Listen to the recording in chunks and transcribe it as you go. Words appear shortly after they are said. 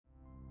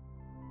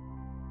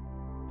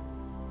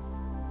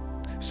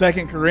2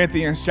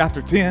 Corinthians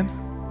chapter 10.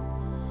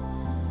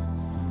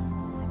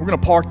 We're going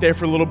to park there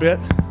for a little bit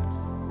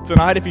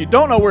tonight. If you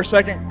don't know where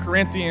 2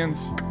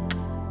 Corinthians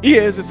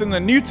is, it's in the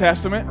New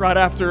Testament right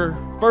after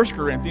 1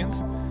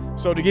 Corinthians.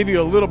 So to give you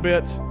a little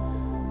bit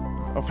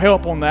of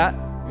help on that,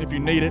 if you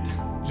need it,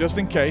 just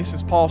in case,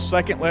 it's Paul's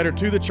second letter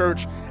to the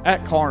church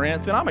at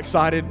Corinth. And I'm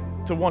excited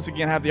to once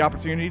again have the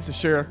opportunity to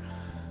share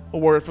a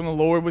word from the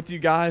Lord with you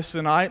guys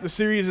tonight. The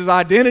series is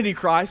Identity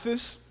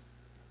Crisis.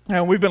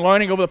 And we've been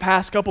learning over the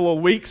past couple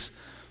of weeks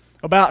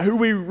about who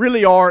we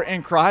really are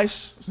in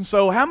Christ. And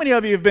so how many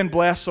of you have been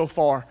blessed so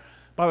far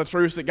by the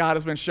truths that God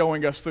has been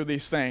showing us through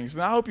these things?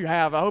 And I hope you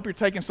have. I hope you're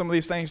taking some of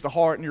these things to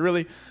heart and you're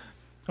really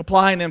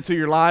applying them to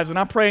your lives. And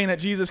I'm praying that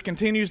Jesus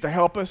continues to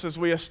help us as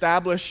we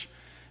establish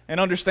and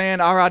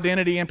understand our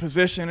identity and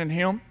position in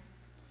Him.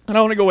 And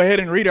I want to go ahead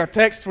and read our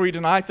text for you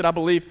tonight that I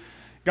believe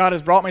God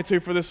has brought me to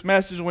for this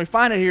message. And we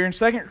find it here in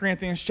 2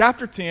 Corinthians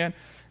chapter 10,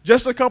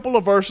 just a couple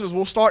of verses.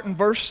 We'll start in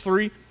verse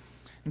 3.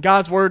 And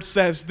God's word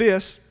says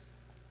this: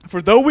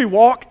 "For though we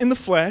walk in the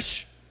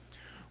flesh,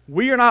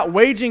 we are not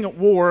waging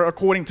war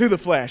according to the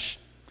flesh.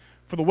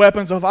 For the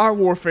weapons of our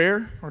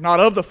warfare are not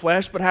of the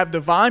flesh, but have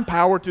divine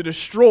power to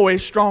destroy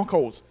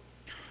strongholds.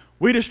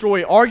 We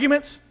destroy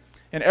arguments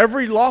and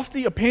every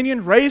lofty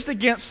opinion raised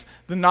against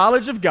the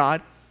knowledge of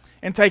God,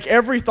 and take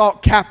every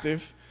thought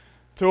captive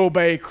to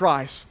obey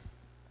Christ."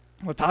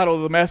 The title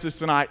of the message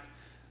tonight,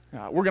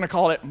 we're going to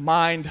call it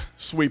Mind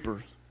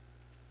Sweepers.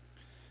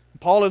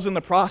 Paul is in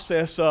the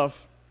process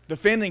of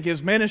defending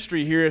his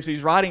ministry here as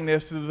he's writing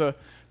this to the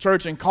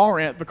church in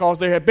Corinth, because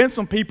there had been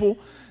some people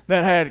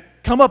that had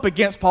come up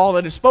against Paul,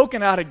 that had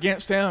spoken out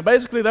against him.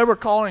 Basically, they were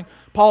calling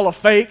Paul a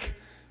fake.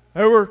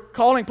 They were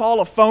calling Paul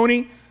a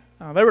phony.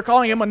 They were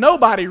calling him a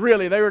nobody,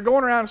 really. They were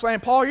going around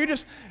saying, Paul, you're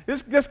just,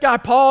 this guy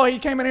Paul, he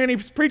came in here and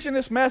he's preaching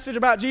this message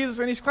about Jesus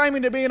and he's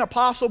claiming to be an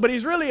apostle, but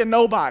he's really a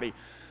nobody.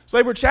 So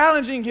they were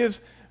challenging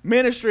his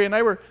ministry and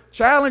they were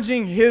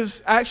challenging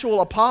his actual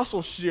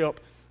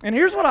apostleship. And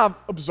here's what I've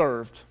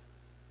observed,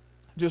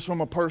 just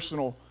from a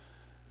personal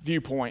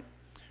viewpoint.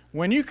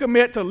 When you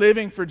commit to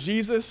living for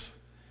Jesus,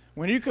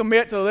 when you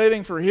commit to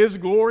living for His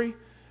glory,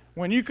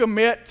 when you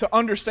commit to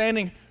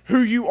understanding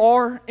who you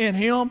are in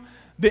Him,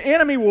 the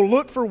enemy will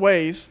look for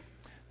ways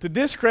to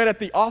discredit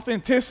the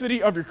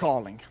authenticity of your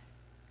calling.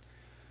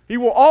 He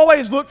will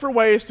always look for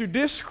ways to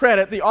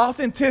discredit the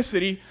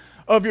authenticity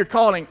of your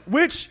calling,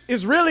 which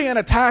is really an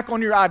attack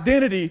on your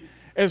identity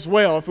as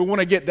well, if we want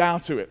to get down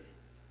to it.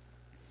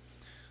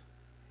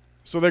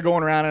 So they're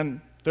going around and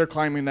they're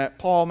claiming that,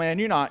 Paul, man,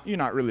 you're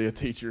not really a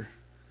teacher.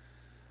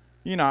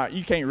 You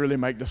can't really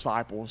make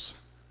disciples.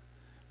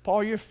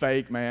 Paul, you're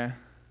fake, man.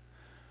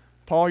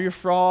 Paul, you're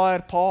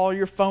fraud. Paul,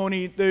 you're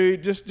phony,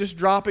 dude. Just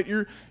drop it.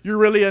 You're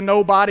really a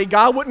nobody.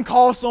 God wouldn't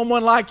call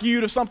someone like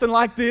you to something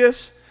like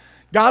this.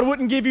 God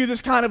wouldn't give you this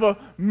kind of a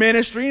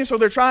ministry. And so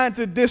they're trying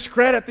to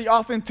discredit the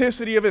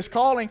authenticity of His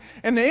calling.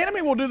 And the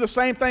enemy will do the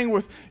same thing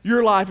with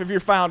your life if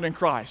you're found in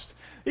Christ.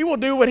 He will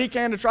do what he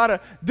can to try to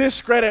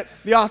discredit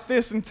the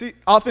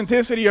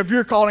authenticity of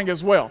your calling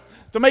as well,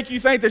 to make you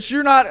think that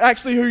you're not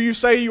actually who you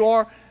say you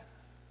are,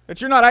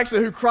 that you're not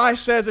actually who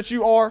Christ says that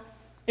you are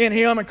in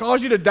Him, and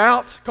cause you to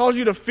doubt, cause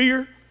you to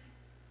fear.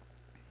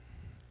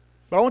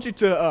 But I want you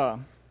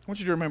to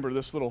remember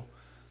this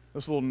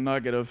little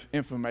nugget of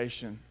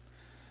information.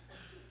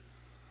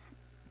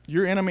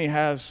 Your enemy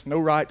has no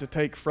right to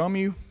take from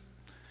you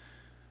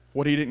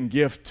what he didn't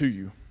give to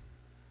you.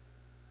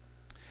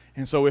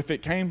 And so if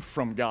it came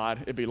from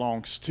God, it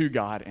belongs to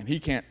God, and He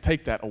can't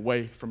take that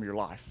away from your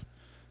life.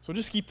 So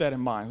just keep that in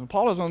mind. When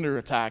Paul is under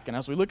attack, and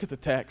as we look at the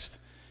text,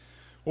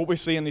 what we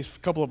see in these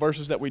couple of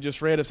verses that we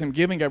just read is him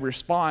giving a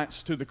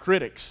response to the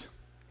critics.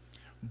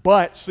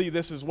 But see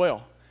this as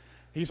well.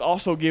 He's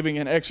also giving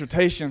an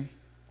exhortation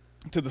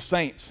to the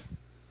saints.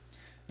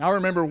 Now I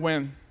remember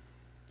when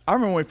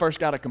we first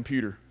got a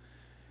computer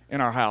in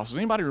our house. Does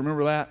anybody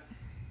remember that?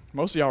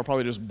 Most of y'all were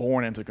probably just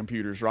born into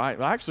computers, right?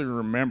 But I actually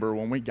remember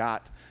when we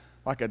got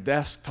like a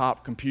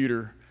desktop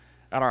computer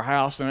at our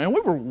house, and we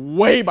were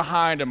way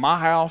behind in my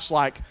house.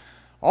 Like,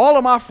 all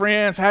of my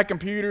friends had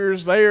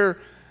computers. They're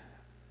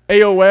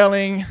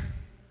AOLing,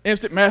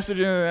 instant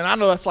messaging, and I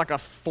know that's like a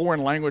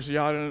foreign language.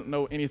 Y'all don't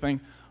know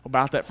anything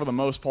about that for the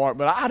most part,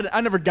 but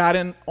I never got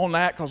in on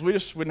that because we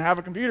just wouldn't have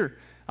a computer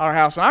at our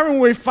house. And I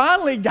remember when we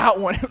finally got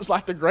one, it was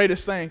like the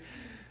greatest thing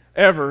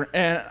ever.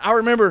 And I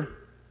remember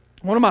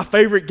one of my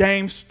favorite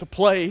games to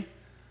play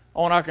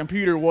on our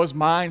computer was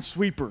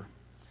Minesweeper.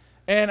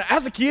 And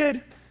as a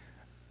kid,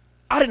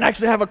 I didn't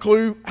actually have a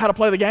clue how to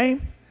play the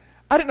game.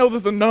 I didn't know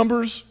that the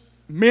numbers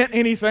meant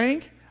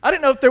anything. I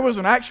didn't know if there was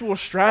an actual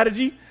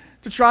strategy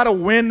to try to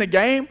win the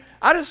game.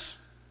 I just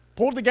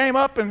pulled the game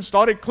up and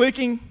started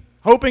clicking,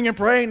 hoping and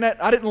praying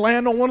that I didn't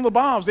land on one of the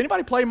bombs.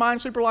 Anybody play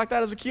Minesweeper like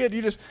that as a kid?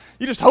 You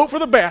just hope for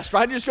the best,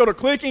 right? You just go to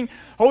clicking,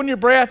 holding your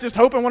breath, just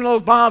hoping one of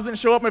those bombs didn't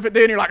show up, and if it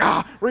did, you're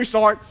like,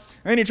 restart.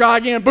 And then you try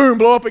again, boom,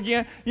 blow up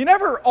again. You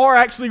never are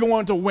actually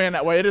going to win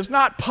that way. It is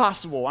not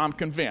possible, I'm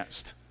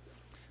convinced.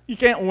 You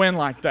can't win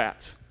like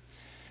that.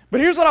 But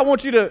here's what I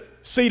want you to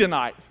see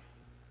tonight.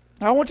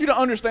 Now, I want you to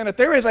understand that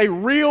there is a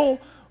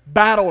real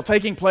battle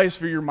taking place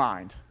for your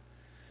mind.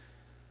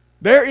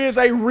 There is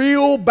a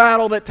real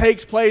battle that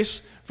takes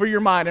place for your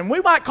mind. And we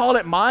might call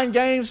it mind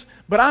games,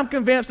 but I'm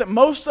convinced that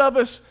most of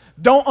us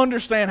don't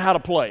understand how to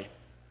play.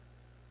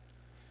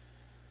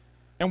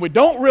 And we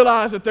don't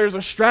realize that there's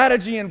a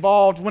strategy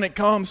involved when it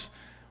comes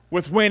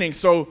with winning.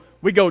 So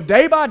we go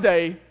day by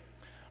day,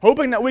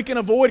 hoping that we can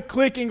avoid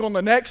clicking on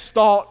the next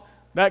thought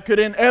that could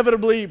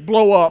inevitably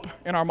blow up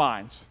in our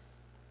minds.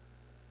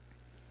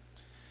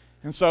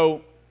 And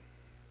so,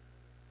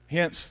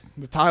 hence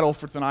the title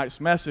for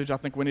tonight's message, I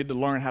think we need to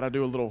learn how to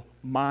do a little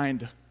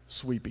mind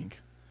sweeping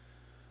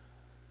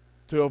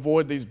to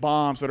avoid these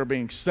bombs that are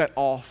being set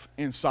off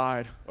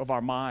inside of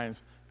our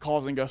minds,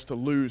 causing us to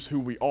lose who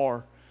we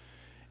are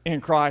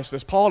in Christ.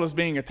 As Paul is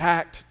being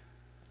attacked,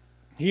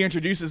 he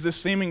introduces this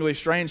seemingly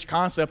strange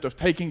concept of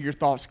taking your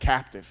thoughts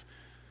captive.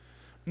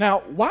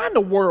 Now, why in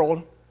the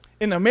world,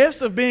 in the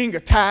midst of being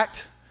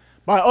attacked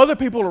by other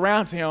people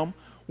around him,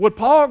 would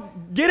Paul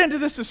get into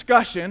this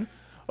discussion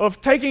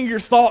of taking your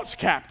thoughts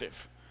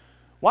captive?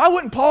 Why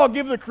wouldn't Paul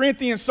give the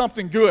Corinthians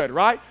something good,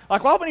 right?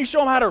 Like, why wouldn't he show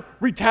them how to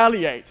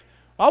retaliate?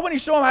 Why wouldn't he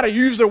show them how to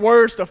use their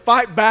words to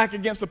fight back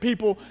against the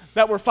people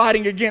that were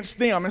fighting against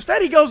them?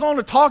 Instead, he goes on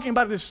to talking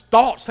about his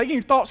thoughts, taking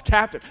your thoughts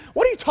captive.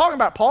 What are you talking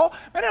about, Paul?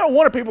 Man, I don't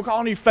want people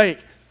calling you fake.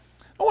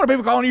 I don't want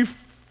people calling you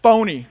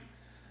phony.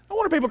 I don't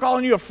want people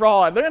calling you a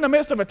fraud. They're in the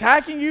midst of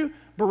attacking you,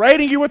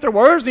 berating you with their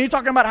words, and you're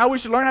talking about how we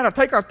should learn how to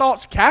take our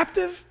thoughts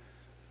captive?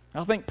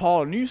 I think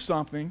Paul knew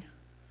something.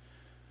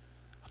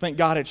 I think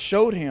God had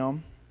showed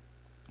him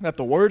that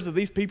the words of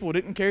these people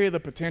didn't carry the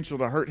potential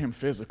to hurt him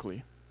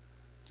physically.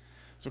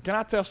 So can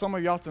I tell some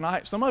of y'all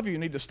tonight, some of you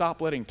need to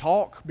stop letting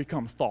talk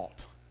become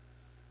thought.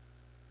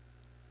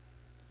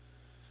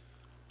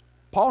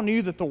 Paul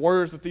knew that the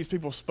words that these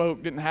people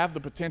spoke didn't have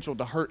the potential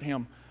to hurt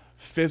him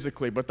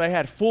physically, but they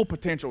had full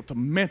potential to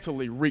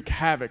mentally wreak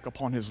havoc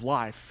upon his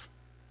life.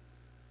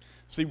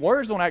 See,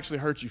 words don't actually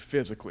hurt you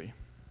physically.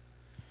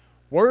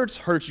 Words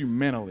hurt you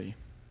mentally.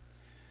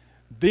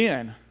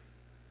 Then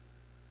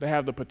they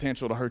have the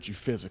potential to hurt you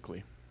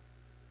physically.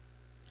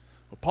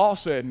 But Paul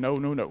said, no.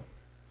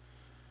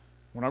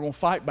 We're not going to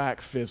fight back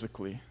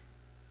physically,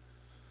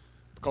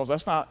 because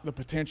that's not the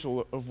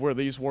potential of where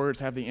these words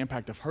have the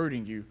impact of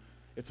hurting you.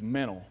 It's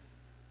mental.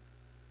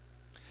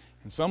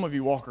 And some of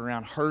you walk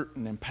around hurt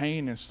and in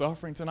pain and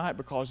suffering tonight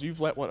because you've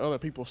let what other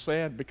people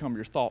said become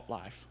your thought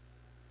life.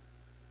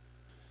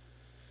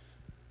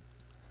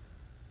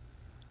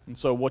 And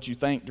so what you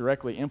think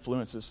directly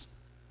influences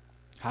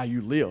how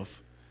you live.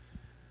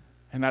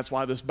 And that's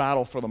why this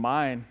battle for the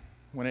mind,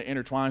 when it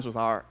intertwines with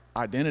our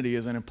identity,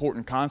 is an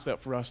important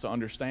concept for us to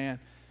understand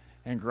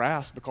and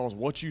grasp, because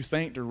what you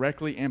think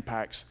directly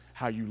impacts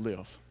how you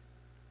live.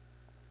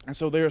 And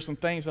so there are some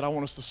things that I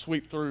want us to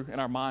sweep through in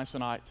our minds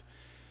tonight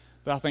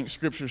that I think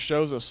Scripture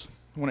shows us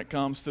when it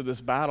comes to this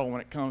battle,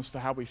 when it comes to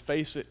how we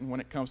face it, and when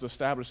it comes to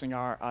establishing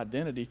our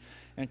identity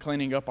and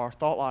cleaning up our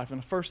thought life.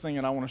 And the first thing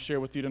that I want to share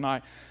with you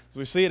tonight is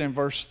we see it in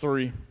verse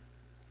 3.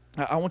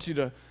 I want you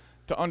to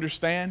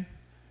understand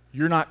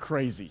you're not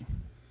crazy.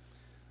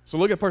 So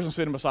look at the person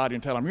sitting beside you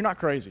and tell them, you're not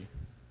crazy.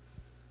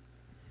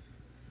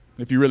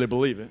 If you really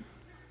believe it.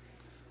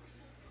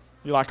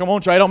 You're like, come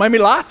on, Trey, don't make me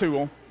lie to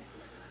them.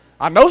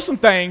 I know some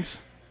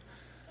things.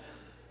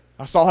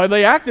 I saw how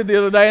they acted the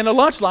other day in the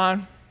lunch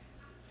line.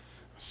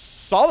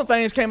 Saw the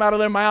things came out of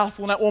their mouth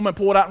when that woman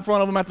pulled out in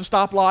front of them at the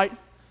stoplight.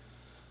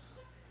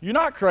 You're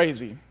not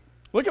crazy.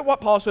 Look at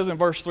what Paul says in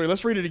verse 3.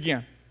 Let's read it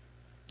again.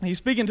 He's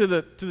speaking to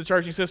the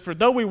church. He says, for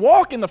though we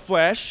walk in the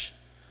flesh,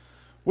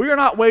 we are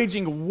not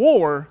waging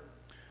war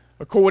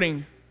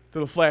according to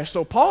the flesh.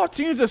 So Paul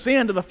tunes us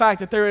in to the fact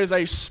that there is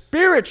a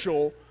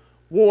spiritual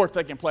war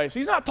taking place.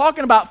 He's not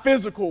talking about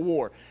physical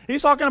war.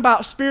 He's talking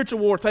about spiritual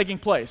war taking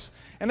place.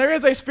 And there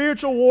is a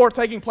spiritual war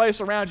taking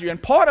place around you.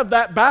 And part of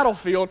that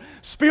battlefield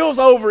spills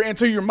over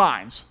into your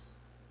minds.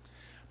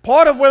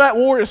 Part of where that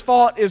war is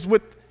fought is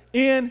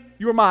within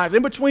your minds,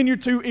 in between your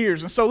two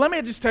ears. And so let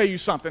me just tell you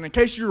something. In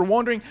case you were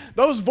wondering,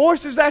 those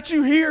voices that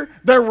you hear,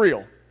 they're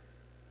real.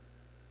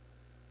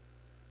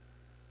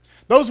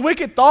 Those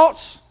wicked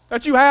thoughts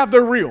that you have,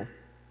 they're real.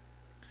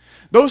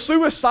 Those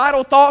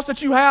suicidal thoughts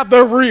that you have,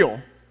 they're real.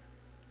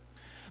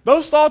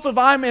 Those thoughts of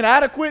I'm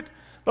inadequate,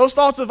 those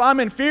thoughts of I'm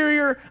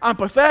inferior, I'm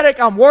pathetic,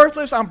 I'm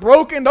worthless, I'm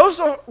broken, those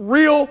are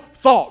real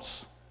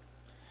thoughts.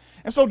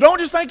 And so don't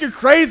just think you're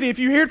crazy if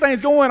you hear things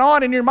going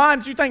on in your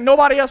mind that you think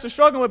nobody else is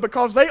struggling with,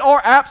 because they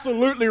are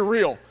absolutely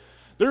real.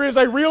 There is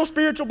a real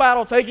spiritual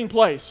battle taking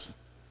place.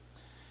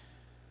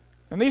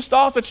 And these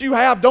thoughts that you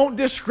have, don't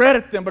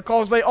discredit them,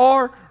 because they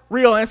are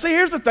real. And see,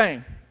 here's the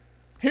thing.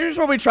 Here's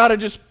where we try to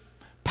just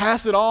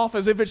pass it off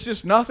as if it's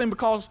just nothing,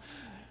 because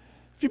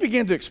if you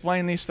begin to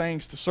explain these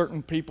things to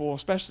certain people,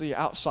 especially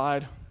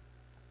outside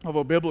of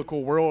a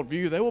biblical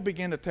worldview, they will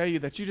begin to tell you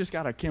that you just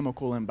got a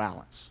chemical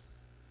imbalance.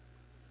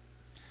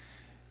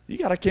 You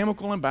got a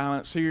chemical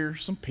imbalance here,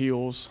 some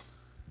pills.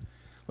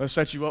 Let's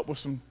set you up with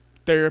some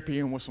therapy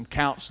and with some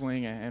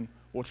counseling, and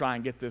we'll try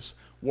and get this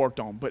worked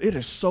on. But it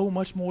is so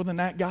much more than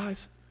that,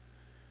 guys.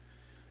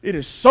 It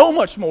is so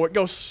much more. It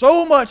goes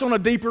so much on a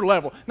deeper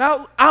level.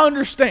 Now, I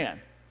understand.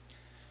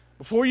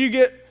 Before you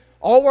get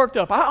all worked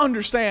up, I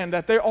understand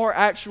that there are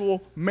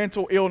actual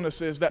mental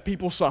illnesses that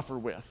people suffer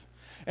with.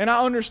 And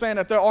I understand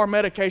that there are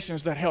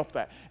medications that help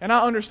that. And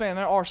I understand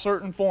there are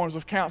certain forms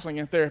of counseling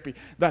and therapy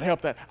that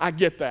help that. I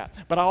get that.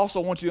 But I also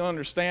want you to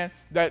understand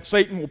that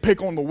Satan will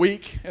pick on the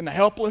weak and the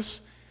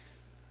helpless.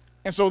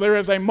 And so there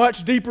is a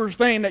much deeper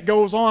thing that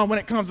goes on when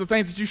it comes to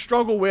things that you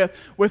struggle with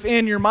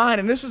within your mind.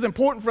 And this is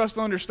important for us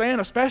to understand,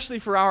 especially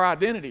for our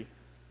identity.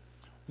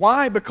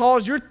 Why?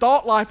 Because your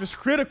thought life is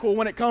critical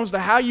when it comes to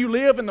how you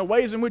live and the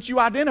ways in which you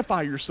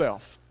identify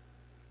yourself.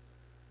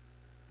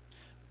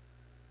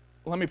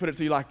 Let me put it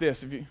to you like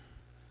this, if you need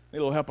a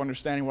little help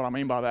understanding what I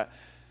mean by that.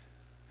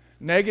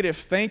 Negative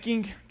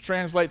thinking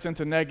translates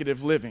into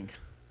negative living.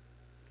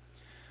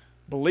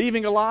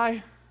 Believing a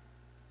lie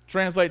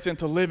translates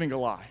into living a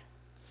lie.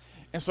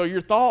 And so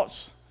your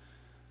thoughts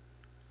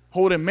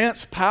hold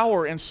immense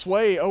power and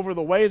sway over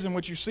the ways in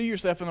which you see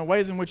yourself and the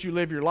ways in which you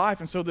live your life.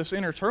 And so this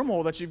inner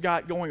turmoil that you've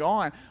got going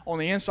on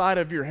the inside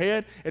of your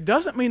head, it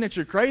doesn't mean that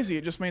you're crazy.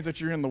 It just means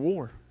that you're in the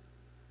war.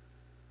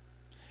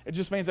 It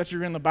just means that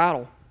you're in the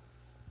battle.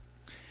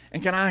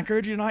 And can I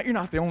encourage you tonight? You're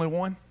not the only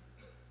one.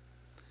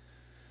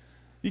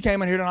 You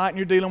came in here tonight and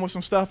you're dealing with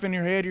some stuff in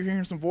your head. You're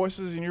hearing some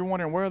voices and you're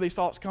wondering where are these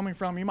thoughts coming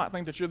from. You might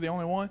think that you're the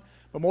only one,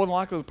 but more than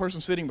likely the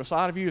person sitting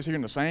beside of you is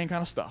hearing the same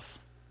kind of stuff.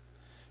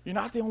 You're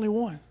not the only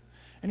one,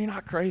 and you're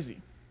not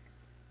crazy.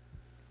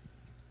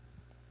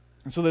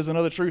 And so there's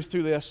another truth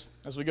to this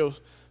as we go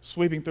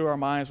sweeping through our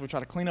minds. We try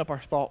to clean up our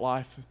thought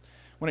life.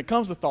 When it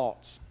comes to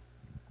thoughts,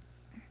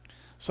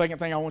 second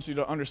thing I want you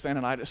to understand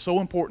tonight, it's so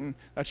important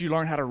that you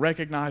learn how to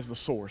recognize the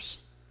source.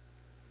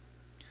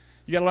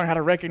 You got to learn how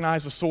to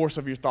recognize the source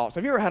of your thoughts.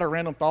 Have you ever had a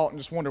random thought and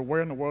just wondered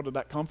where in the world did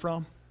that come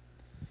from?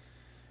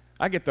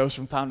 I get those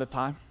from time to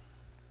time.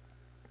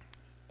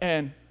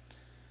 And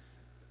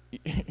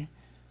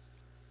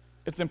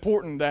it's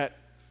important that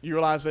you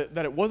realize that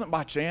it wasn't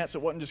by chance.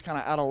 It wasn't just kind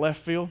of out of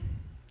left field.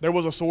 There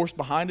was a source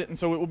behind it, and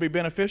so it will be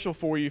beneficial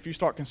for you if you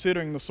start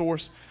considering the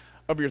source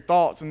of your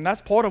thoughts. And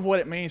that's part of what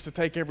it means to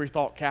take every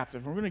thought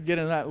captive. We're going to get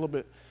into that a little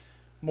bit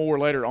more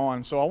later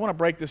on. So I want to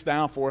break this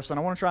down for us, and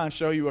I want to try and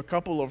show you a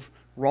couple of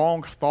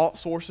wrong thought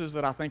sources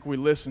that I think we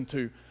listen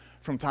to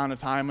from time to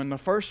time. And the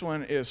first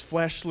one is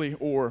fleshly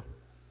or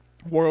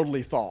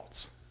worldly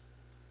thoughts.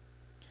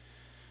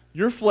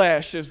 Your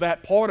flesh is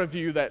that part of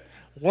you that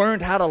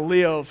learned how to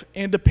live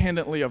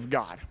independently of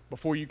God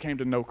before you came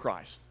to know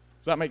Christ.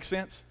 Does that make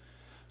sense?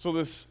 So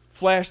this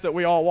flesh that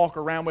we all walk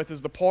around with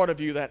is the part of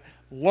you that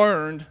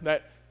learned,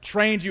 that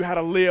trained you how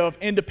to live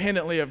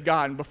independently of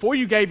God. And before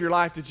you gave your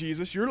life to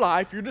Jesus, your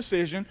life, your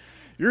decision,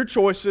 your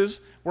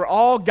choices were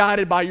all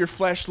guided by your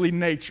fleshly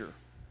nature.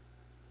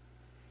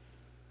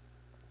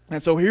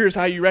 And so here's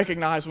how you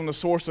recognize when the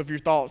source of your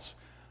thoughts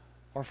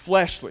are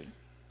fleshly.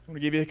 I'm going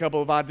to give you a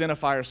couple of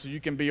identifiers so you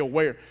can be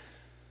aware.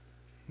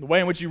 The way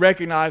in which you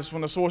recognize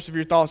when the source of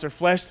your thoughts are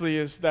fleshly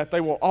is that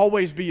they will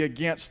always be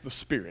against the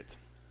Spirit.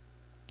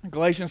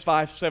 Galatians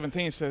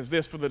 5:17 says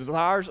this, "For the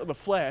desires of the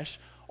flesh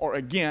are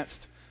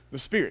against the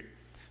Spirit."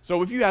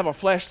 So if you have a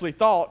fleshly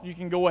thought, you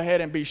can go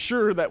ahead and be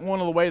sure that one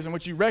of the ways in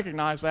which you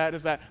recognize that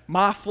is that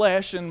my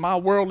flesh and my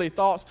worldly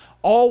thoughts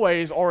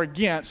always are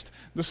against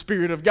the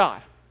Spirit of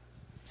God.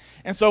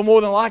 And so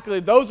more than likely,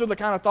 those are the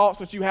kind of thoughts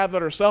that you have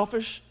that are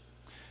selfish.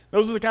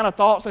 Those are the kind of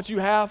thoughts that you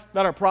have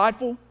that are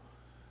prideful.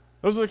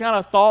 Those are the kind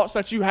of thoughts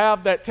that you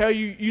have that tell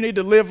you you need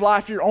to live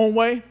life your own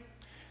way,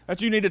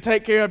 that you need to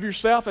take care of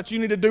yourself, that you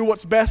need to do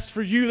what's best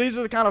for you. These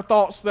are the kind of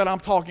thoughts that I'm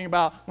talking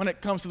about when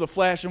it comes to the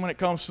flesh and when it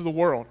comes to the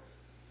world.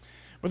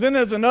 But then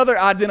there's another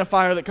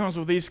identifier that comes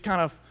with these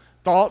kind of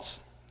thoughts.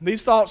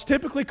 These thoughts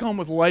typically come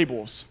with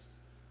labels.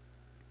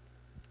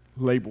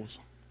 Labels.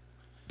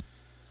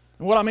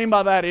 And what I mean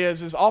by that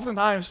is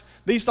oftentimes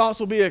these thoughts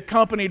will be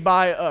accompanied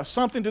by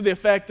something to the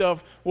effect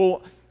of,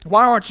 well,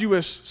 why aren't you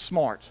as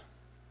smart?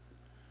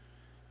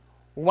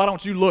 Well, why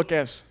don't you look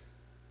as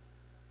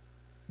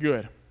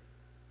good?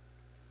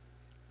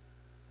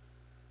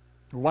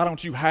 Or why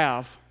don't you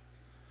have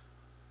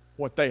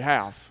what they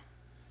have?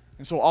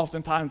 And so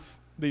oftentimes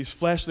these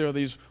fleshly or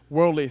these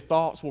worldly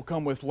thoughts will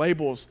come with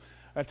labels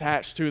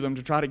attached to them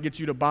to try to get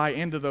you to buy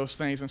into those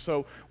things. And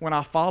so when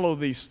I follow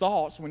these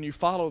thoughts, when you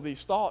follow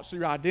these thoughts,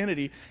 your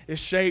identity is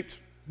shaped,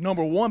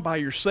 number one, by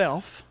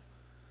yourself.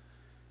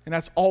 And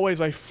that's always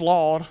a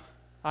flawed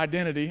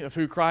identity of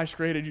who Christ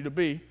created you to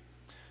be.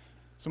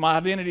 So my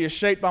identity is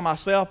shaped by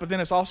myself, but then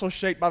it's also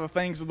shaped by the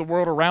things of the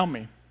world around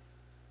me.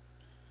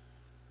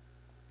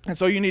 And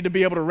so you need to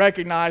be able to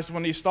recognize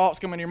when these thoughts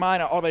come in your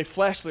mind, are they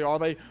fleshly? Are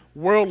they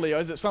worldly? Or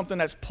is it something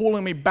that's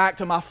pulling me back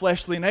to my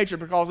fleshly nature?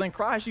 Because in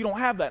Christ, you don't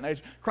have that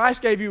nature.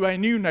 Christ gave you a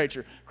new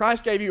nature.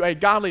 Christ gave you a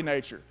godly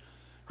nature.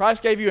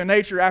 Christ gave you a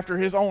nature after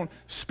His own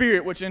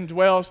Spirit, which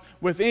indwells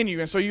within you.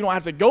 And so you don't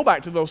have to go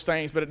back to those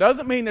things. But it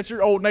doesn't mean that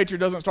your old nature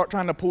doesn't start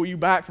trying to pull you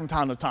back from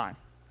time to time,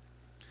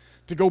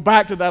 to go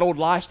back to that old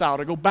lifestyle,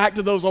 to go back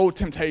to those old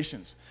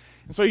temptations.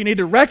 And so you need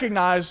to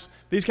recognize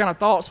these kind of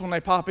thoughts when they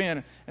pop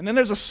in. And then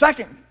there's a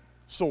second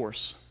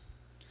source.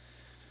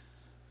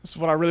 This is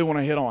what I really want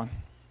to hit on,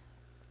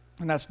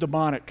 and that's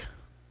demonic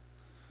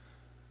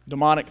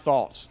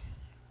thoughts.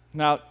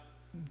 Now,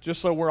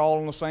 just so we're all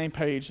on the same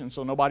page and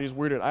so nobody's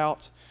weirded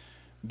out,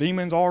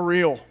 demons are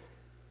real.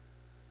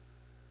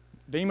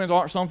 Demons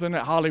aren't something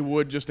that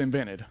Hollywood just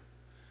invented.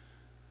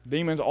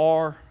 Demons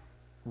are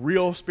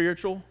real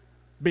spiritual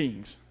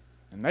beings,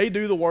 and they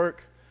do the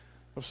work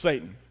of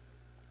Satan.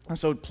 And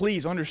so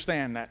please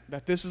understand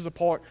that this is a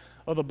part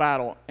of the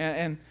battle.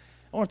 And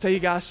I want to tell you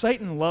guys,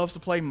 Satan loves to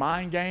play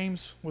mind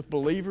games with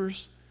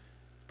believers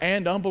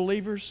and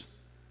unbelievers.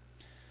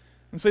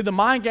 And see, the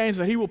mind games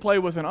that he will play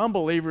with an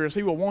unbeliever is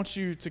he will want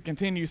you to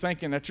continue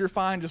thinking that you're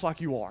fine just like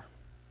you are.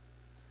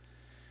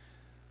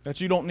 That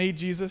you don't need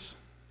Jesus.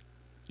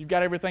 You've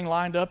got everything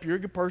lined up. You're a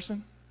good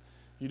person.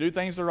 You do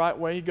things the right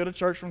way. You go to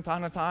church from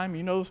time to time.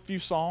 You know a few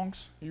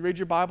songs. You read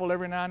your Bible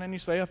every now and then. You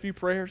say a few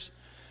prayers.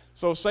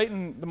 So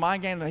Satan, the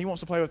mind game that he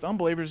wants to play with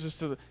unbelievers is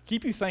to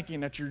keep you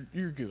thinking that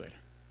you're good.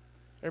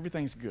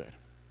 Everything's good.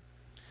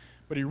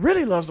 But he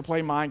really loves to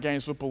play mind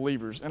games with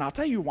believers, and I'll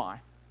tell you why.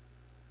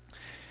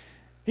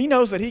 He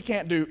knows that he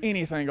can't do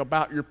anything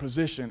about your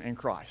position in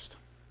Christ.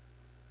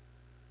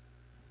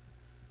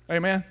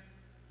 Amen?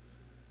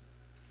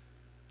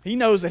 He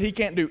knows that he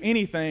can't do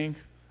anything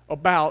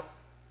about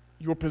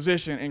your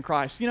position in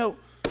Christ. You know,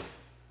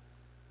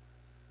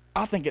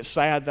 I think it's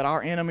sad that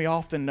our enemy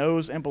often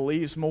knows and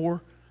believes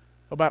more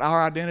about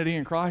our identity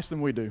in Christ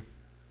than we do.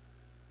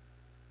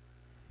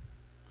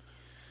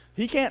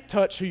 He can't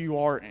touch who you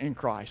are in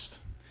Christ,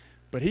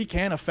 but he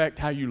can affect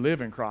how you live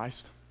in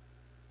Christ.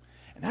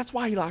 And that's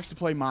why he likes to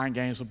play mind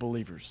games with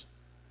believers.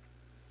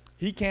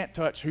 He can't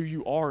touch who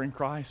you are in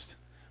Christ,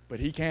 but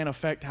he can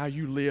affect how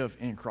you live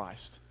in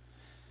Christ.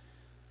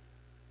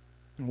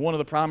 And one of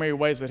the primary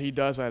ways that he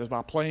does that is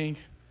by playing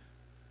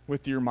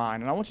with your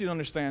mind. And I want you to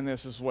understand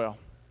this as well.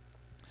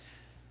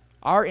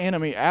 Our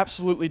enemy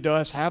absolutely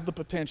does have the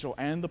potential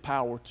and the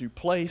power to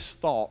place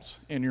thoughts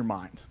in your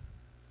mind.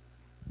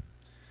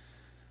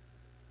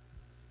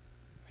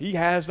 He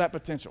has that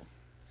potential.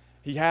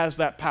 He has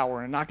that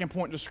power. And I can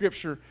point to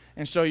Scripture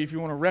and show you, if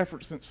you want to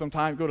reference it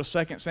sometime, go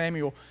to 2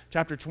 Samuel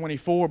chapter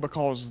 24,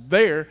 because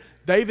there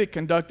David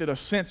conducted a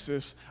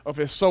census of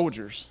his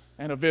soldiers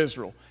and of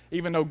Israel,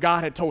 even though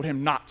God had told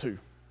him not to.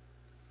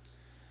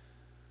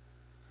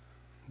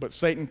 But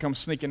Satan comes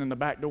sneaking in the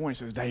back door and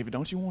says, David,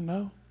 don't you want to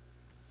know?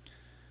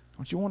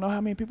 Don't you want to know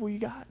how many people you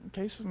got in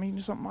case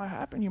something might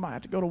happen? You might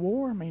have to go to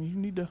war. You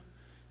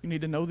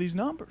need to know these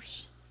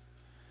numbers.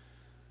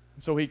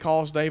 And so he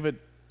caused David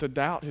to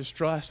doubt his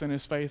trust and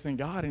his faith in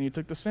God, and he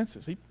took the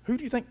census. Who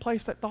do you think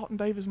placed that thought in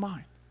David's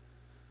mind?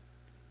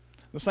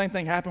 The same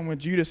thing happened with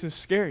Judas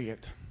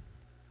Iscariot.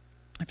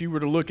 If you were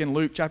to look in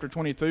Luke chapter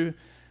 22,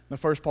 the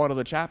first part of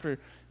the chapter,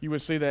 you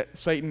would see that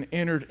Satan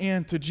entered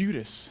into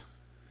Judas.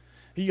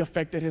 He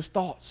affected his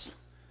thoughts.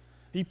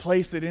 He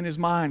placed it in his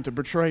mind to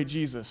betray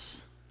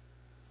Jesus.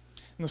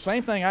 And the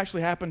same thing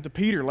actually happened to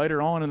Peter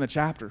later on in the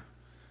chapter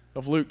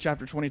of Luke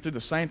chapter 22.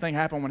 The same thing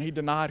happened when he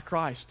denied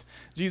Christ.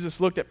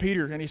 Jesus looked at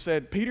Peter and he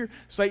said, Peter,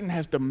 Satan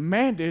has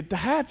demanded to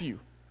have you,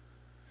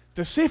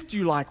 to sift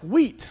you like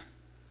wheat.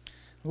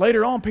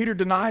 Later on, Peter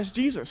denies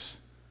Jesus.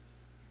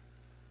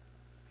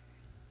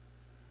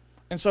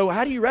 And so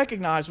how do you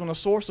recognize when a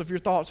source of your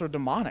thoughts are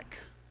demonic?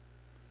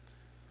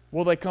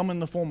 Well, they come in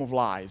the form of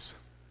lies.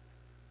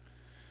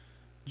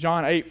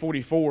 John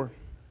 8:44,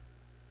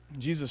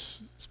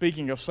 Jesus,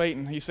 speaking of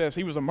Satan, he says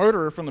he was a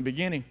murderer from the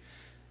beginning,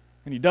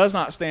 and he does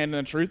not stand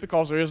in the truth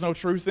because there is no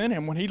truth in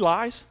him. When he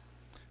lies,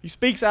 he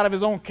speaks out of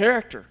his own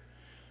character,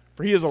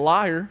 for he is a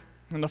liar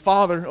and the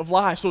father of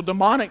lies. So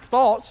demonic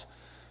thoughts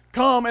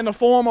come in the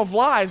form of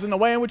lies, and the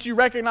way in which you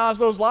recognize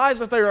those lies is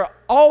that they are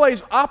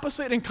always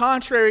opposite and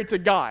contrary to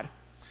God.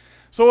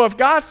 So if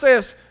God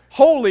says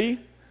holy,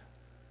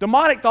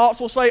 demonic thoughts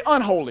will say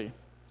unholy.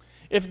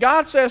 If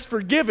God says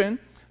forgiven,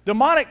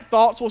 demonic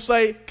thoughts will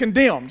say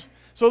condemned.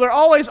 So they're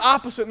always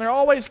opposite, and they're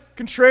always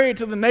contrary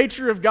to the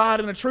nature of God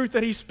and the truth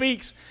that he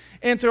speaks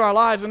into our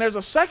lives. And there's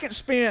a second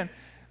spin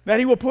that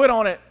he will put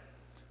on it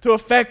to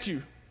affect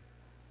you.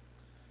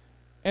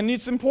 And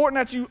it's important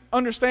that you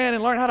understand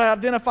and learn how to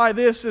identify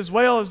this as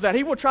well, is that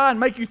he will try and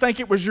make you think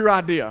it was your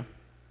idea.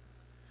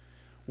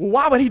 Well,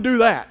 why would he do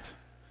that?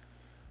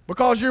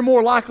 Because you're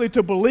more likely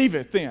to believe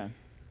it then.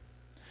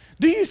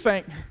 Do you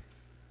think,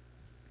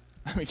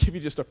 let me give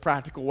you just a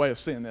practical way of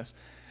seeing this.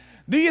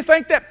 Do you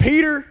think that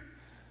Peter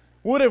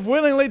would have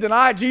willingly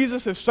denied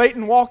Jesus if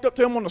Satan walked up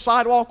to him on the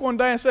sidewalk one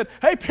day and said,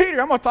 hey, Peter,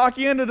 I'm going to talk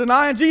you into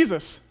denying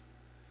Jesus?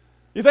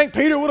 You think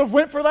Peter would have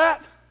went for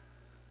that?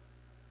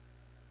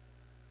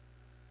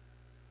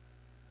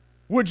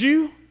 Would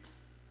you?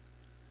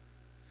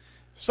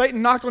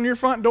 Satan knocked on your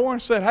front door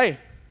and said, hey,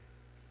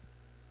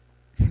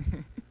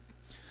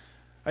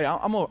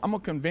 I'm going to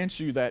convince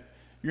you that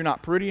you're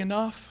not pretty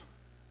enough.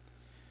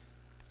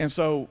 And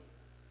so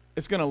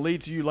it's going to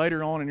lead to you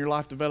later on in your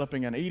life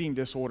developing an eating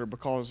disorder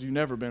because you've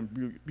never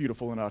been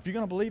beautiful enough. You're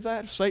going to believe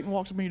that? If Satan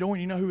walks up to your door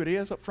and you know who it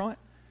is up front?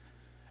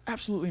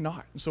 Absolutely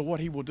not. And so what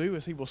he will do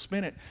is he will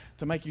spin it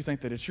to make you think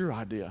that it's your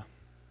idea.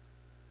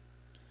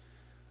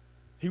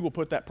 He will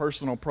put that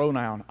personal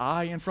pronoun,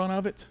 I, in front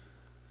of it,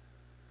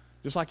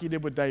 just like he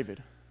did with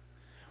David.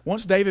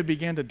 Once David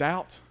began to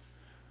doubt,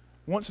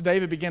 once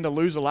David began to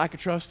lose a lack of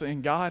trust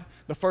in God,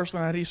 the first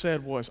thing that he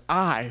said was,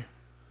 I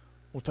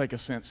will take a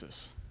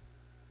census.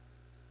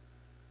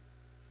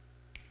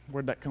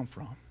 Where'd that come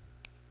from?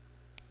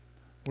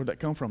 Where'd that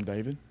come from,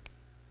 David?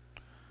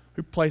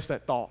 Who placed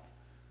that thought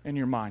in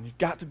your mind? You've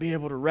got to be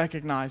able to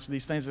recognize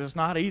these things. It's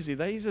not easy.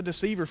 He's a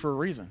deceiver for a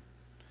reason,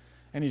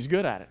 and he's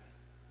good at it.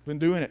 Been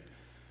doing it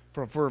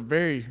for a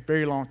very,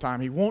 very long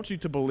time. He wants you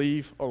to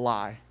believe a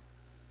lie.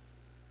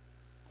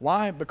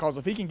 Why? Because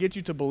if he can get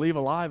you to believe a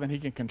lie, then he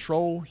can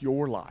control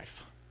your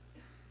life.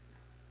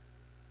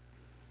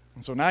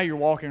 And so now you're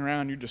walking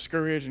around, you're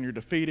discouraged and you're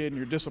defeated and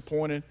you're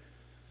disappointed.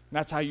 And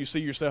that's how you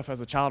see yourself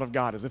as a child of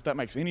God, as if that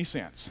makes any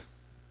sense.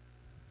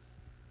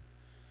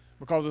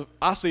 Because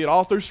I see it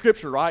all through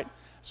Scripture, right?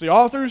 See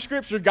all through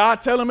Scripture,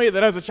 God telling me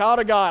that as a child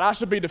of God, I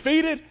should be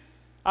defeated,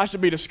 I should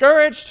be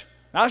discouraged,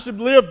 and I should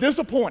live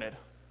disappointed.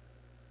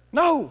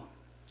 No.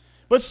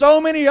 But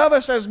so many of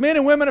us as men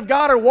and women of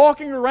God are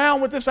walking around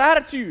with this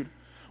attitude.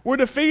 We're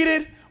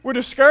defeated, we're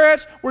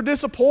discouraged, we're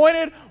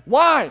disappointed.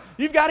 Why?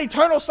 You've got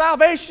eternal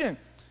salvation.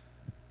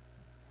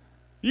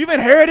 You've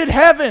inherited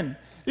heaven.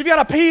 You've got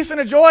a peace and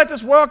a joy that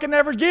this world can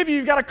never give you.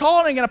 You've got a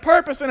calling and a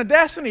purpose and a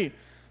destiny.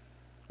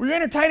 We're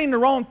entertaining the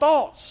wrong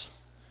thoughts.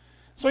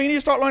 So you need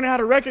to start learning how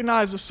to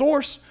recognize the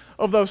source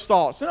of those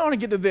thoughts. And I want to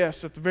get to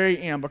this at the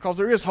very end because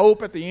there is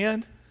hope at the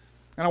end.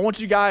 And I want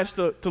you guys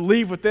to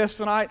leave with this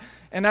tonight,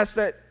 and that's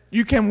that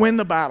you can win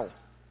the battle.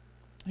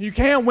 You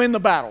can win the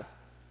battle.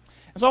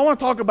 And so I want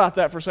to talk about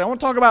that for a second. I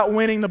want to talk about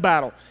winning the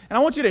battle. And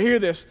I want you to hear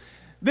this.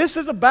 This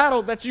is a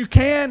battle that you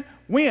can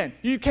win.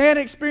 You can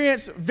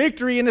experience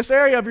victory in this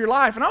area of your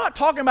life. And I'm not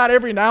talking about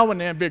every now and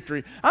then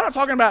victory. I'm not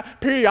talking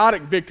about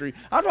periodic victory.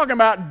 I'm talking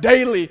about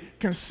daily,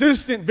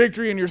 consistent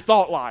victory in your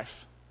thought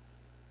life.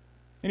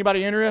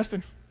 Anybody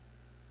interested?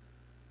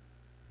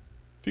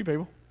 A few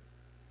people.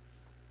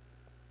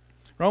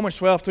 Romans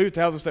 12:2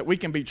 tells us that we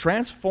can be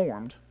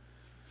transformed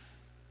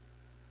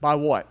by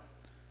what?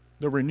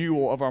 The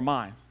renewal of our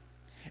mind.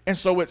 And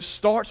so it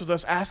starts with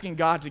us asking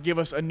God to give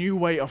us a new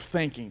way of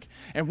thinking.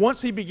 And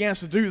once he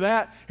begins to do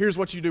that, here's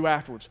what you do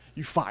afterwards.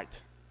 You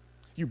fight.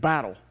 You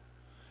battle.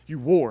 You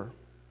war.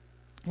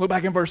 Look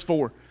back in verse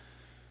 4.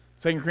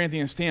 2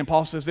 Corinthians 10,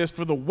 Paul says this,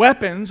 for the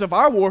weapons of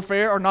our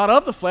warfare are not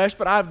of the flesh,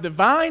 but I have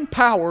divine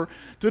power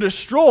to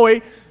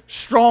destroy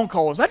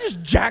strongholds. That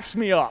just jacks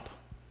me up.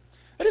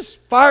 It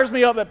just fires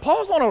me up that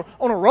Paul's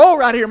on a roll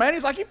right here, man.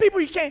 He's like, you people,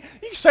 you can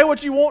say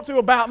what you want to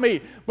about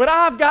me, but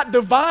I've got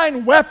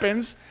divine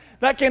weapons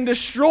that can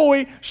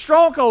destroy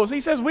strongholds. He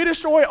says we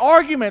destroy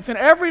arguments and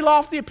every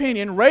lofty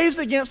opinion raised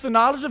against the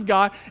knowledge of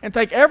God and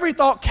take every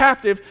thought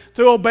captive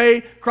to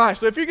obey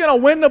Christ. So if you're going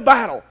to win the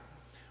battle,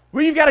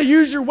 well, you've got to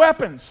use your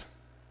weapons.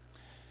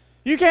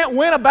 You can't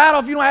win a battle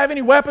if you don't have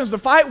any weapons to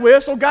fight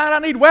with. So God,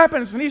 I need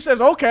weapons. And he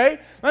says, okay,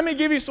 let me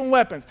give you some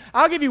weapons.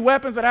 I'll give you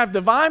weapons that have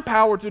divine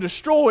power to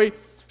destroy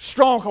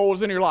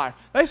strongholds in your life.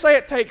 They say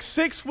it takes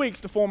 6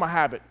 weeks to form a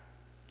habit.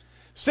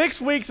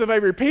 6 weeks of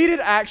a repeated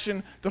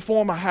action to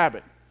form a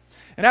habit.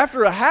 And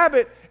after a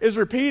habit is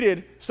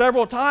repeated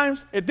several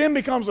times, it then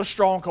becomes a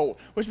stronghold,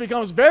 which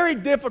becomes very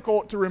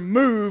difficult to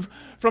remove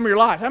from your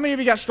life. How many of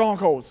you got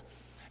strongholds?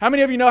 How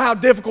many of you know how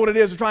difficult it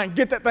is to try and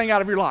get that thing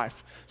out of your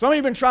life? Some of you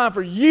have been trying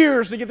for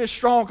years to get this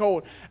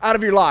stronghold out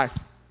of your life.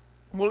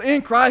 Well,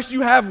 in Christ,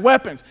 you have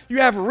weapons. You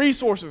have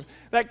resources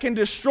that can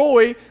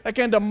destroy, that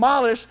can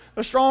demolish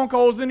the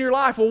strongholds in your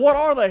life. Well, what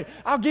are they?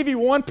 I'll give you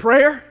one,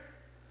 prayer.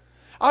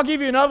 I'll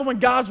give you another one,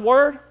 God's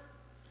Word.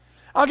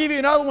 I'll give you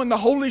another one, the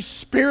Holy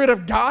Spirit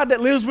of God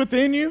that lives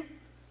within you.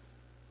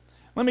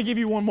 Let me give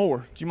you one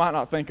more that you might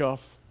not think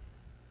of.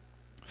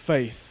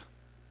 Faith.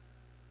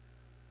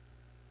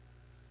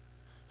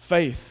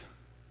 Faith.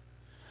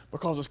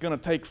 Because it's going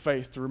to take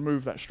faith to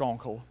remove that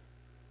stronghold.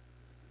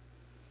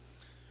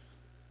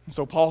 And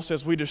so Paul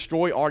says we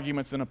destroy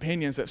arguments and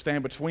opinions that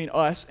stand between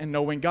us and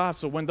knowing God.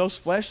 So when those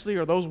fleshly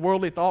or those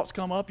worldly thoughts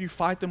come up, you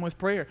fight them with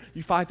prayer.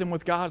 You fight them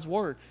with God's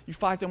Word. You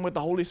fight them with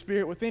the Holy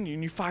Spirit within you.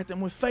 And you fight them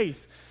with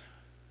faith.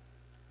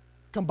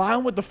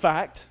 Combined with the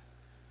fact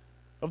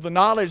of the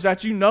knowledge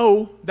that you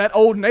know that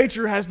old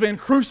nature has been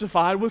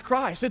crucified with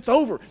Christ. It's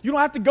over. You don't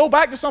have to go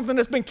back to something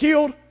that's been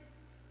killed.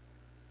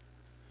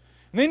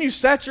 And then you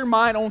set your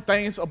mind on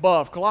things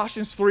above.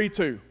 Colossians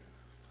 3:2.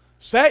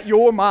 Set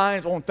your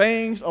minds on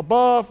things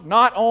above,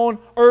 not on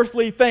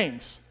earthly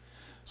things.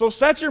 So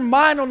set your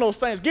mind on those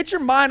things. Get your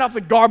mind off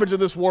the garbage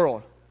of this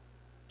world.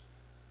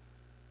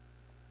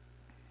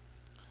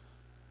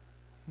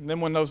 And then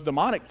when those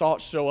demonic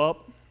thoughts show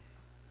up,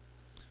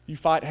 you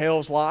fight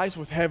hell's lies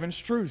with heaven's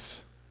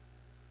truths.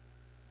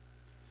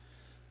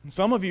 And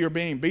some of you are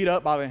being beat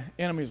up by the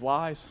enemy's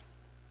lies.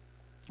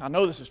 I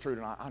know this is true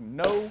tonight. I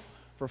know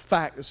for a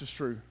fact this is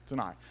true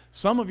tonight.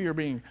 Some of you are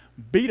being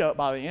beat up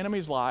by the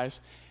enemy's lies,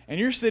 and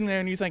you're sitting there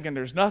and you're thinking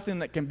there's nothing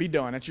that can be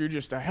done, that you're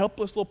just a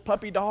helpless little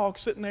puppy dog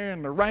sitting there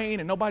in the rain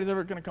and nobody's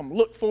ever going to come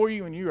look for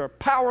you, and you are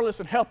powerless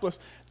and helpless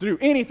to do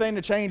anything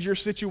to change your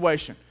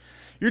situation.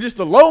 You're just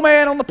the low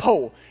man on the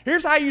pole.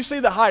 Here's how you see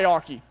the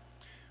hierarchy.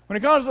 When it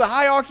comes to the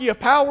hierarchy of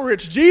power,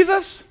 it's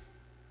Jesus,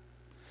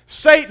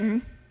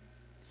 Satan,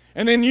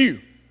 and then you.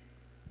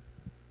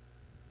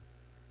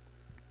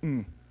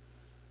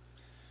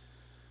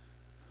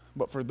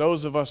 But for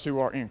those of us who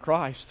are in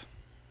Christ,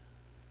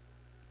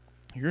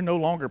 you're no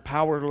longer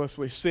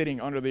powerlessly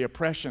sitting under the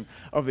oppression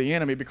of the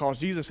enemy because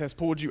Jesus has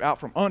pulled you out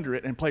from under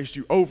it and placed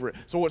you over it.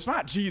 So it's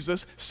not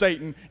Jesus,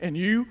 Satan, and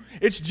you.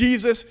 It's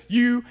Jesus,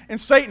 you,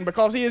 and Satan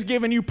because he has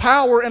given you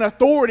power and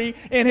authority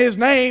in his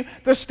name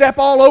to step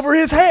all over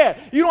his head.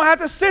 You don't have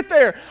to sit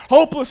there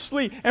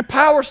hopelessly and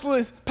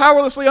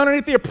powerlessly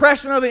underneath the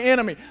oppression of the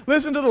enemy.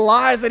 Listen to the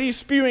lies that he's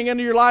spewing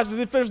into your lives as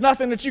if there's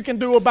nothing that you can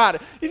do about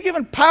it. He's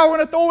given power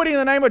and authority in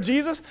the name of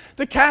Jesus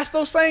to cast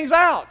those things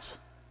out.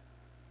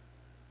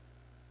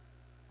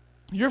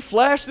 Your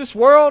flesh, this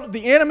world,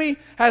 the enemy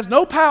has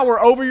no power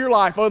over your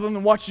life other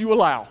than what you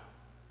allow.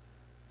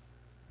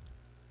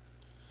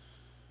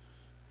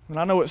 And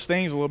I know it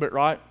stings a little bit,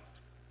 right?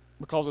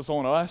 Because it's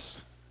on us.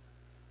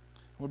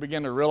 We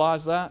begin to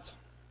realize that.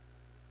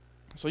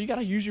 So you got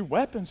to use your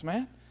weapons,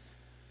 man.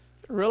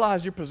 You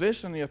realize your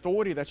position, the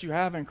authority that you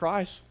have in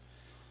Christ.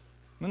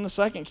 And then the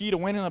second key to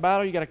winning the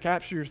battle, you got to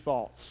capture your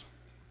thoughts.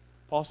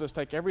 Paul says,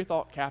 take every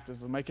thought captive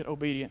to make it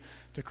obedient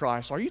to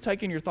Christ. Are you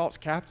taking your thoughts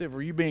captive, or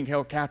are you being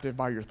held captive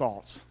by your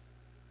thoughts?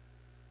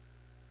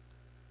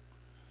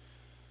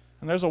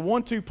 And there's a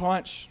 1-2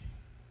 punch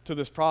to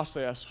this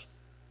process.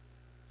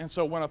 And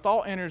so when a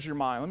thought enters your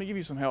mind, let me give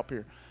you some help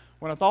here.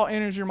 When a thought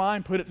enters your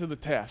mind, put it to the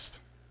test.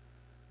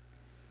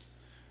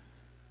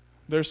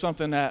 There's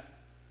something that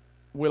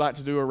we like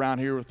to do around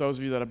here with those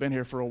of you that have been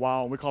here for a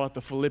while. We call it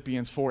the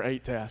Philippians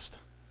 4:8 test.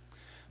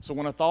 So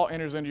when a thought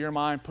enters into your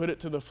mind, put it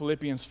to the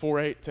Philippians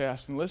 4:8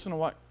 test. And listen to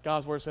what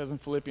God's word says in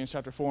Philippians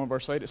chapter 4 and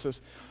verse 8. It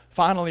says,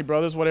 finally,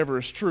 brothers, whatever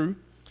is true,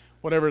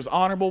 whatever is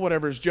honorable,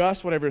 whatever is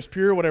just, whatever is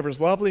pure, whatever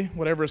is lovely,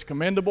 whatever is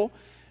commendable,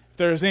 if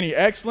there is any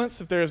excellence,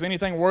 if there is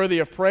anything worthy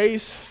of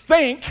praise,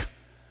 think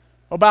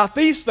about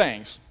these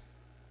things.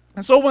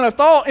 And so when a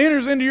thought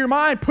enters into your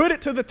mind, put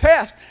it to the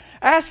test.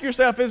 Ask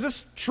yourself, is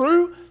this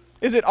true?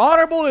 Is it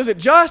honorable? Is it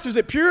just? Is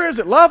it pure? Is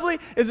it lovely?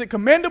 Is it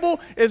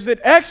commendable? Is it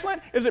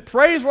excellent? Is it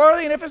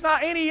praiseworthy? And if it's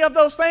not any of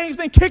those things,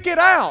 then kick it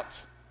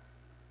out.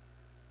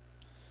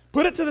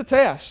 Put it to the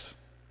test.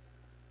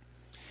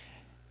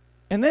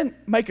 And then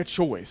make a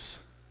choice.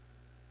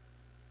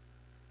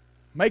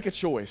 Make a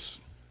choice.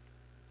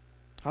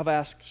 I've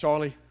asked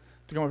Charlie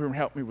to come over here and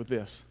help me with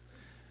this.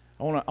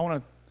 I want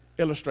to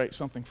illustrate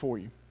something for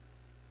you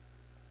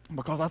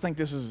because I think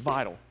this is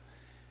vital.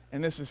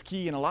 And this is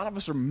key, and a lot of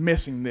us are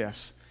missing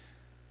this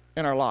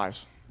in our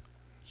lives.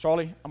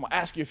 Charlie, I'm going to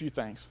ask you a few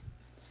things.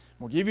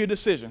 I'm going to give you a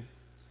decision.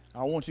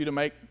 I want you to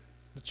make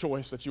the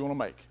choice that you want to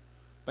make.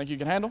 Think you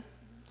can handle?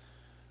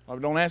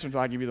 Don't answer until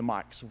I give you the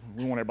mic, so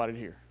we want everybody to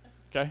hear.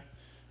 Okay?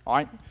 All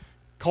right.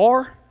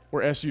 Car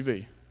or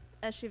SUV?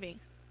 SUV.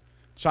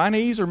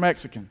 Chinese or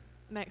Mexican?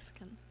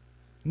 Mexican.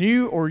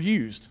 New or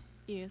used?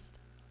 Used.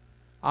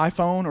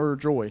 iPhone or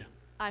Droid?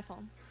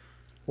 iPhone.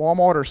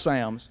 Walmart or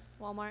Sam's?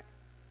 Walmart.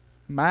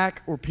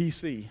 Mac or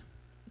PC?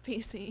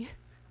 PC.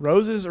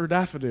 Roses or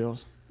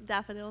daffodils?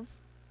 Daffodils.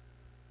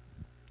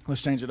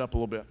 Let's change it up a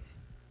little bit.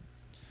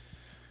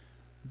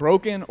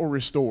 Broken or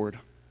restored?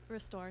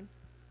 Restored.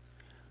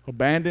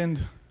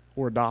 Abandoned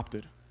or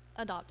adopted?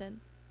 Adopted.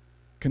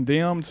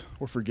 Condemned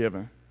or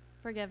forgiven?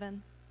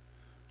 Forgiven.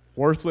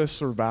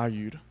 Worthless or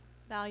valued?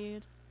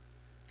 Valued.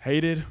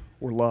 Hated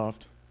or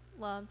loved?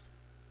 Loved.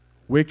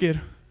 Wicked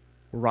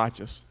or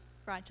righteous?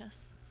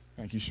 Righteous.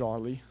 Thank you,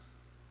 Charlie.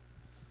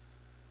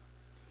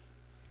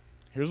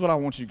 Here's what I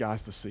want you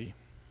guys to see.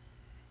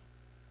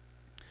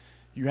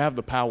 You have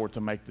the power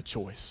to make the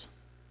choice.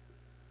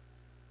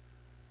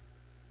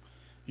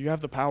 You have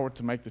the power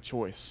to make the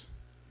choice.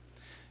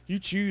 You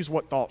choose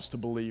what thoughts to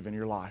believe in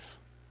your life.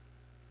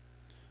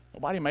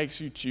 Nobody makes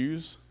you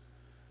choose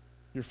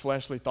your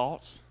fleshly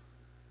thoughts.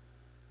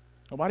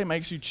 Nobody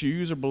makes you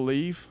choose or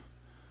believe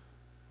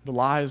the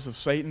lies of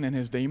Satan and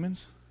his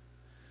demons.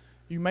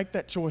 You make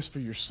that choice for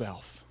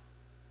yourself.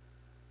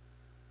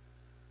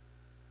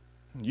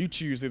 You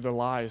choose either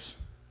lies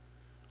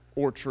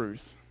or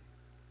truth.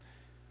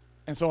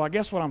 And so I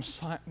guess what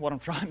I'm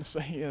trying to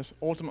say is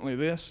ultimately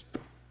this.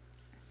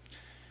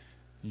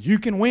 You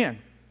can win.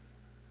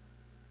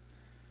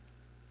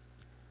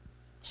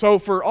 So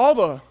for all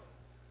the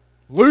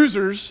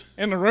losers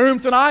in the room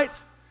tonight,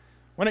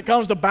 when it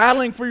comes to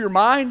battling for your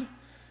mind,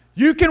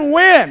 you can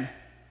win.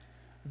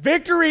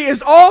 Victory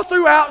is all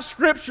throughout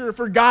Scripture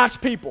for God's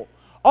people.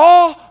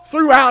 All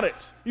throughout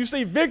it. You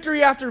see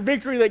victory after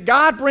victory that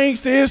God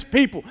brings to his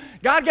people.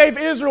 God gave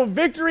Israel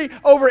victory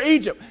over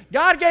Egypt.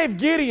 God gave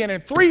Gideon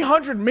and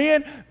 300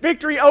 men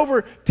victory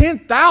over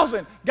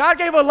 10,000. God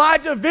gave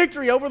Elijah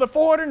victory over the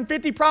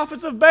 450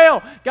 prophets of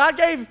Baal. God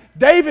gave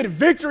David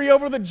victory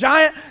over the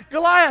giant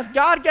Goliath.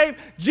 God gave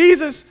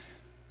Jesus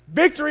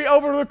victory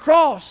over the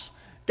cross.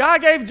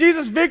 God gave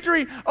Jesus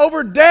victory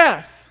over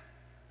death.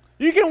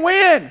 You can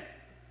win.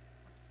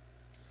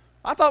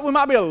 I thought we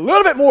might be a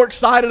little bit more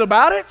excited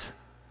about it.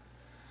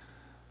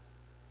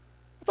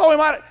 thought we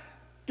might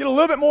get a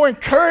little bit more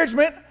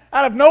encouragement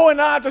out of knowing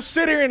that I have to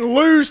sit here and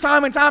lose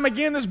time and time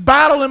again this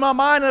battle in my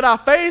mind that I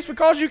face,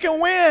 because you can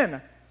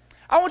win.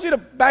 I want you to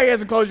bow your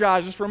heads and close your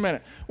eyes just for a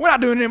minute. We're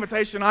not doing an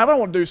invitation tonight. I don't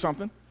want to do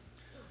something.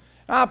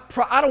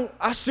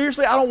 I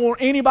seriously don't want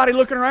anybody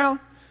looking around.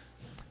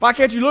 If I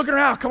catch you looking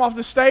around, I'll come off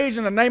the stage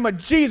in the name of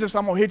Jesus,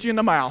 I'm going to hit you in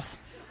the mouth.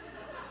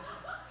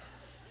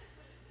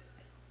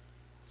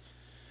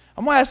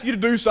 I'm going to ask you to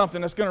do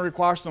something that's going to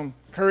require some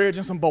courage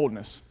and some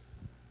boldness.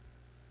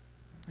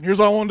 And here's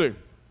what I want to do.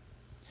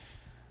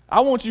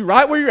 I want you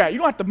right where you're at. You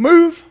don't have to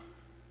move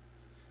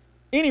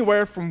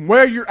anywhere from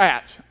where you're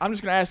at. I'm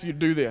just going to ask you to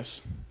do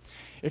this.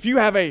 If you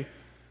have a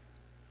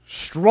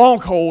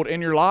stronghold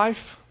in your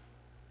life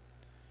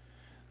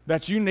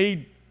that you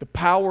need the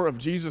power of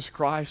Jesus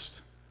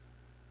Christ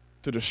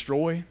to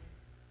destroy,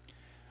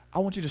 I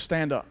want you to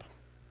stand up.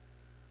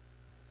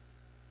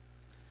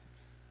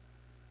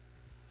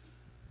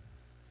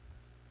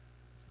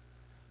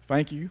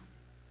 Thank you.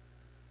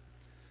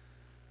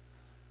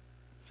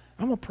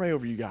 I'm going to pray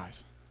over you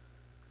guys,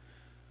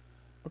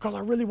 because I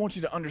really want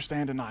you to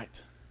understand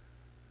tonight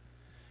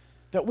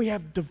that we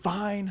have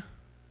divine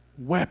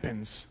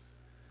weapons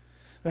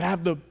that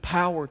have the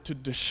power to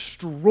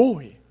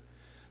destroy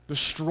the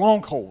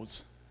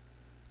strongholds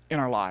in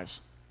our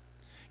lives.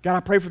 God, I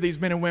pray for these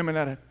men and women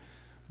that have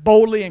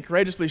boldly and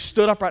courageously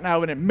stood up right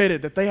now and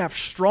admitted that they have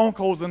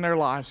strongholds in their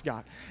lives,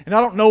 God. And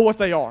I don't know what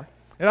they are.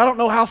 And I don't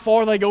know how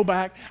far they go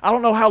back. I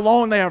don't know how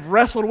long they have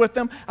wrestled with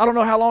them. I don't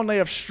know how long they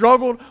have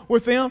struggled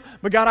with them.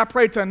 But God, I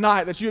pray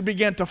tonight that you would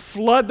begin to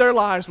flood their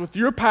lives with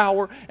your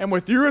power and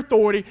with your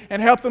authority,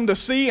 and help them to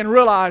see and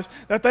realize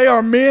that they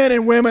are men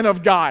and women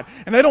of God.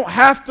 And they don't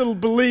have to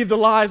believe the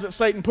lies that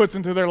Satan puts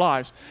into their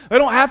lives. They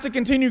don't have to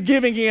continue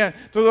giving in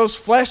to those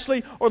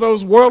fleshly or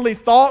those worldly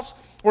thoughts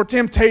or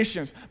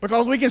temptations,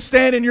 because we can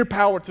stand in your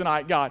power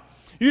tonight, God.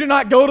 You did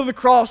not go to the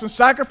cross and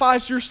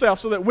sacrifice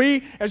yourself so that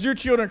we, as your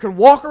children, could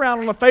walk around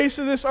on the face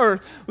of this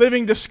earth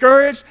living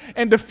discouraged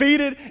and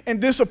defeated and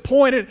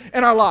disappointed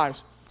in our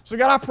lives. So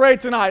God, I pray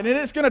tonight, and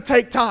it's going to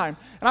take time,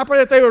 and I pray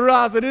that they would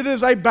realize that it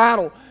is a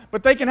battle,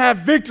 but they can have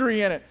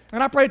victory in it.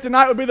 And I pray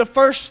tonight would be the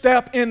first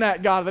step in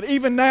that, God, that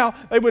even now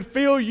they would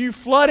feel you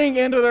flooding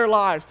into their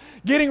lives,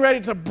 getting ready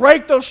to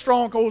break those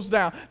strongholds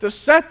down, to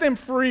set them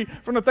free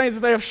from the things that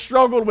they have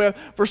struggled with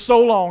for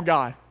so long,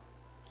 God.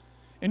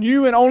 And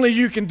you and only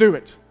you can do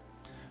it.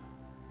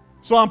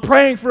 So I'm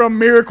praying for a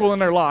miracle in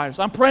their lives.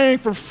 I'm praying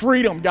for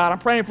freedom, God. I'm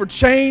praying for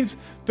chains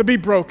to be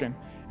broken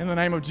in the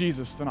name of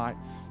Jesus tonight.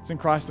 It's in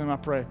Christ's name I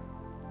pray.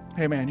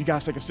 Amen. You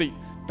guys take a seat.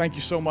 Thank you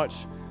so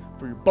much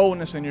for your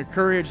boldness and your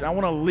courage. I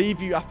want to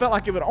leave you. I felt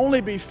like it would only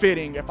be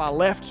fitting if I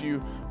left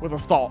you with a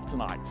thought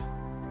tonight.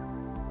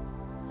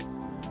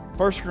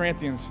 1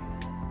 Corinthians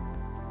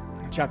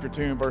chapter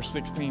 2 and verse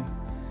 16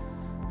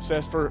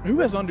 says, "For who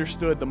has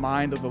understood the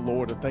mind of the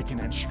Lord that they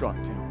can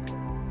instruct him?"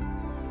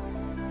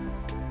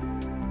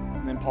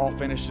 And then Paul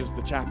finishes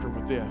the chapter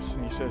with this,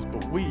 and he says,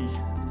 "But we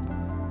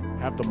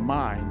have the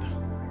mind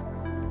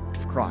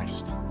of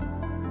Christ."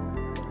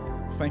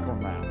 Think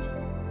on that.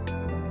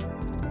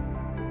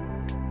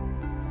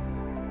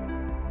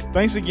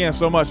 Thanks again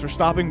so much for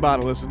stopping by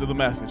to listen to the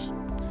message.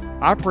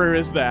 Our prayer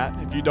is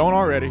that, if you don't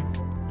already,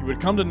 you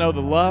would come to know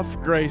the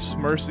love, grace,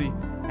 mercy,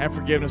 and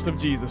forgiveness of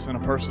Jesus in a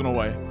personal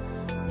way.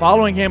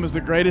 Following him is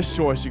the greatest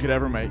choice you could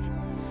ever make.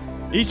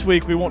 Each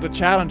week, we want to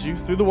challenge you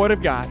through the Word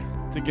of God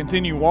to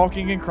continue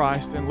walking in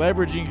Christ and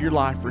leveraging your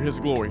life for his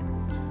glory.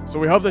 So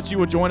we hope that you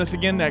will join us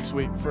again next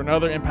week for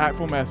another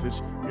impactful message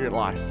here at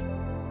Life.